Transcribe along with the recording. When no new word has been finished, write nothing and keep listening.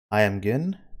I am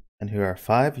Gin, and here are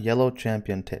 5 yellow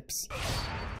champion tips.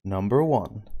 Number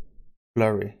 1.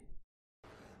 Flurry.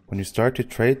 When you start to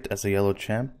trade as a yellow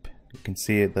champ, you can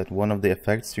see that one of the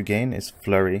effects you gain is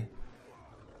Flurry.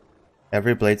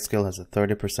 Every blade skill has a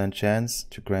 30% chance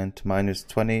to grant minus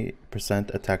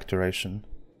 20% attack duration,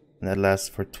 and that lasts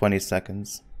for 20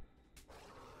 seconds.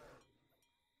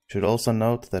 You should also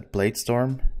note that Blade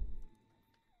Storm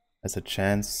has a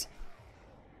chance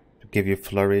to give you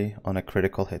Flurry on a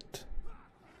critical hit.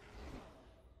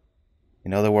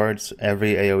 In other words,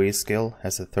 every AoE skill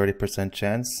has a 30%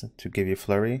 chance to give you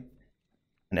Flurry,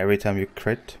 and every time you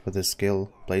crit with the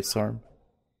skill Blade Storm,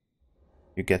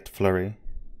 you get Flurry.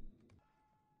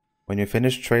 When you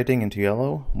finish trading into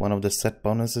yellow, one of the set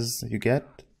bonuses you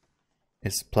get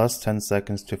is plus 10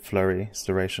 seconds to Flurry's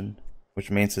duration,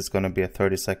 which means it's going to be a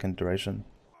 30-second duration.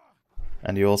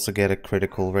 And you also get a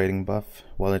critical rating buff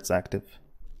while it's active.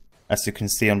 As you can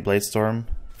see on Blade Storm,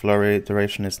 Flurry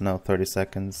duration is now 30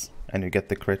 seconds, and you get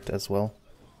the crit as well.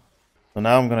 So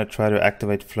now I'm going to try to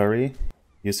activate Flurry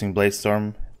using Blade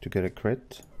Storm to get a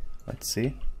crit. Let's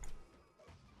see.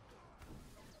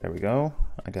 There we go,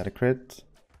 I got a crit.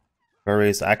 Flurry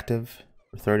is active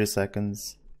for 30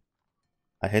 seconds.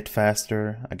 I hit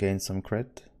faster, I gain some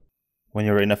crit. When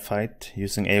you're in a fight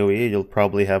using AoE, you'll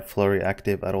probably have Flurry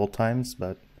active at all times,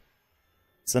 but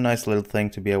it's a nice little thing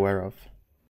to be aware of.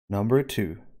 Number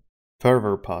 2.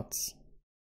 Fervor Pots.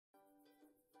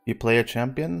 You play a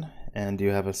champion and you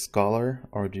have a scholar,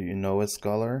 or do you know a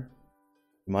scholar,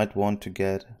 you might want to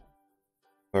get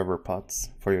Fervor Pots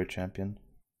for your champion.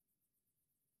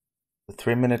 The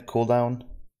 3-minute cooldown,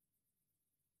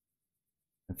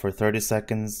 and for 30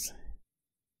 seconds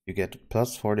you get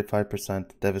plus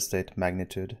 45% devastate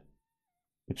magnitude,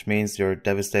 which means your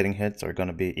devastating hits are going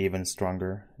to be even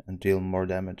stronger and deal more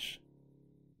damage.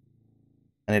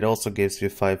 And it also gives you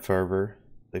 5 fervor.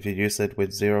 If you use it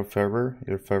with 0 fervor,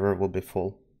 your fervor will be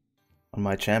full. On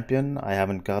my champion, I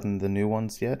haven't gotten the new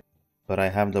ones yet, but I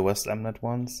have the West Emnet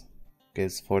ones.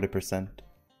 Gives 40%.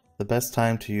 The best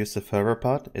time to use the fervor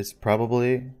pot is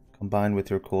probably combined with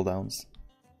your cooldowns,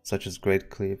 such as Great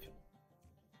Cleave.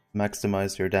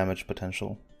 Maximize your damage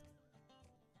potential.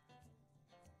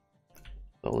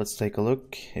 So let's take a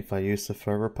look. If I use the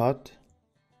fervor pot,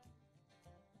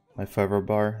 my fervor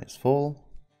bar is full.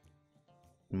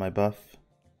 My buff,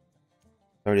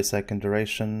 30-second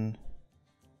duration.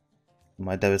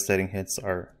 My devastating hits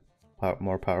are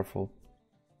more powerful.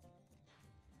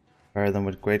 Fire them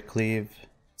with Great Cleave,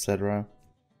 etc.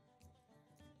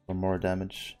 for more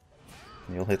damage.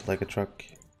 And you'll hit like a truck.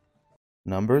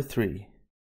 Number 3.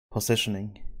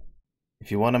 Positioning.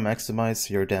 If you want to maximize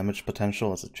your damage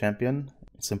potential as a champion,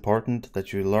 it's important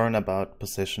that you learn about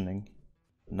positioning.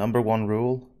 The number 1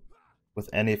 rule with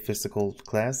any physical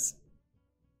class,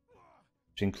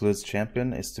 which includes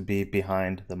champion, is to be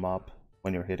behind the mob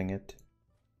when you're hitting it.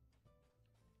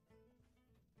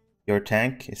 Your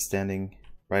tank is standing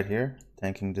right here,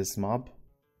 tanking this mob.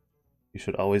 You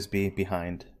should always be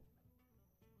behind.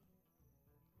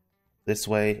 This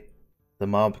way, the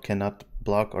mob cannot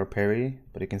block or parry,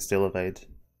 but he can still evade.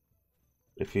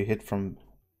 If you hit from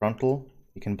frontal,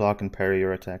 he can block and parry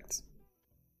your attacks.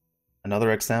 Another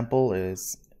example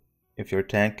is if your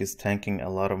tank is tanking a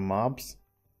lot of mobs,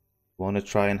 you want to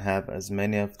try and have as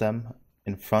many of them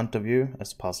in front of you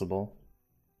as possible.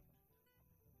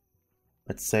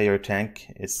 Let's say your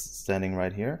tank is standing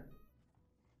right here.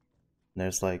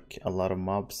 There's like a lot of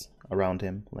mobs around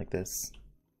him, like this.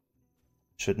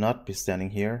 Should not be standing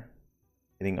here,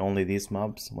 hitting only these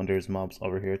mobs when there's mobs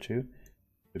over here too.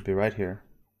 Should be right here,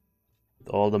 with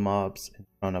all the mobs in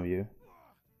front of you.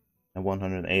 A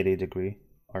 180-degree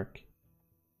arc.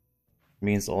 It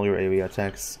means all your AoE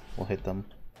attacks will hit them.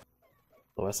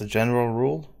 So as a general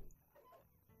rule,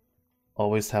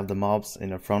 always have the mobs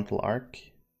in a frontal arc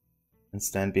and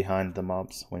stand behind the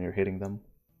mobs when you're hitting them.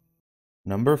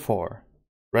 Number 4.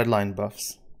 Redline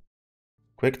buffs.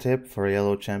 Quick tip for a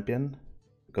yellow champion: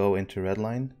 go into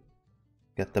redline,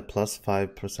 get the plus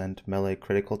 5% melee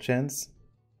critical chance.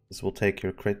 This will take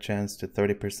your crit chance to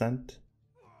 30%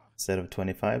 instead of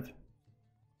 25%.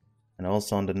 And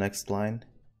also on the next line,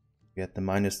 you get the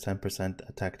minus 10%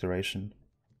 attack duration.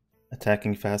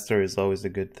 Attacking faster is always a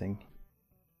good thing.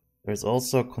 There's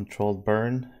also controlled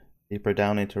burn deeper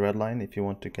down into redline if you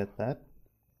want to get that.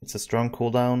 It's a strong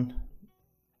cooldown,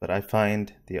 but I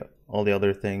find all the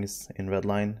other things in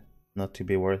redline not to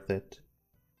be worth it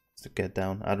to get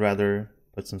down. I'd rather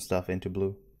put some stuff into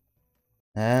blue.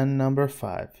 And number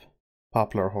 5.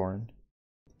 Poplar Horn.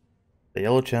 The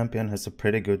yellow champion has a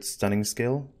pretty good stunning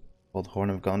skill called Horn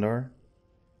of Gondor.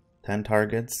 10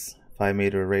 targets, 5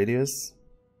 meter radius.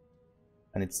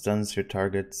 and it stuns your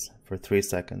targets for 3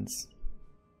 seconds.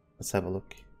 Let's have a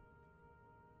look.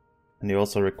 And you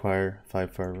also require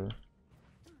 5 fervor.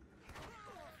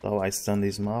 So I stun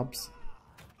these mobs.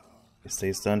 They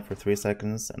stay stunned for 3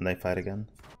 seconds and they fight again.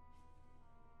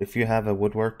 If you have a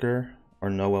woodworker or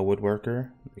know a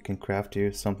woodworker, they can craft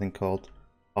you something called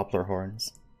poplar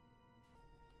horns.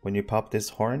 When you pop this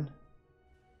horn,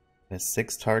 it has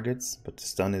 6 targets, but the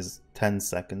stun is 10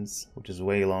 seconds, which is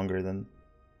way longer than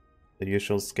the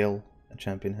usual skill a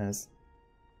champion has.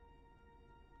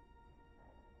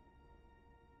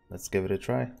 Let's give it a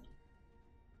try.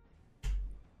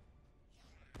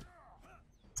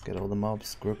 Let's get all the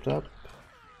mobs grouped up.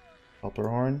 Poplar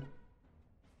horn.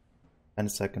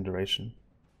 10-second duration.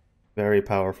 Very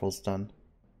powerful stun.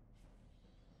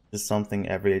 This is something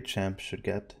every champ should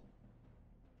get.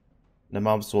 The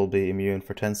mobs will be immune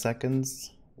for 10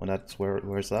 seconds. When that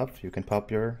wears off, you can pop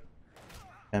your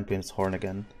champion's horn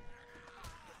again.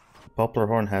 The poplar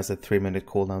horn has a 3-minute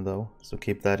cooldown though, so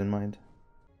keep that in mind.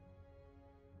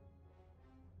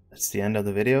 That's the end of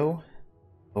the video.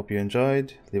 Hope you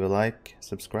enjoyed. Leave a like,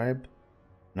 subscribe,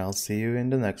 and I'll see you in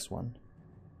the next one.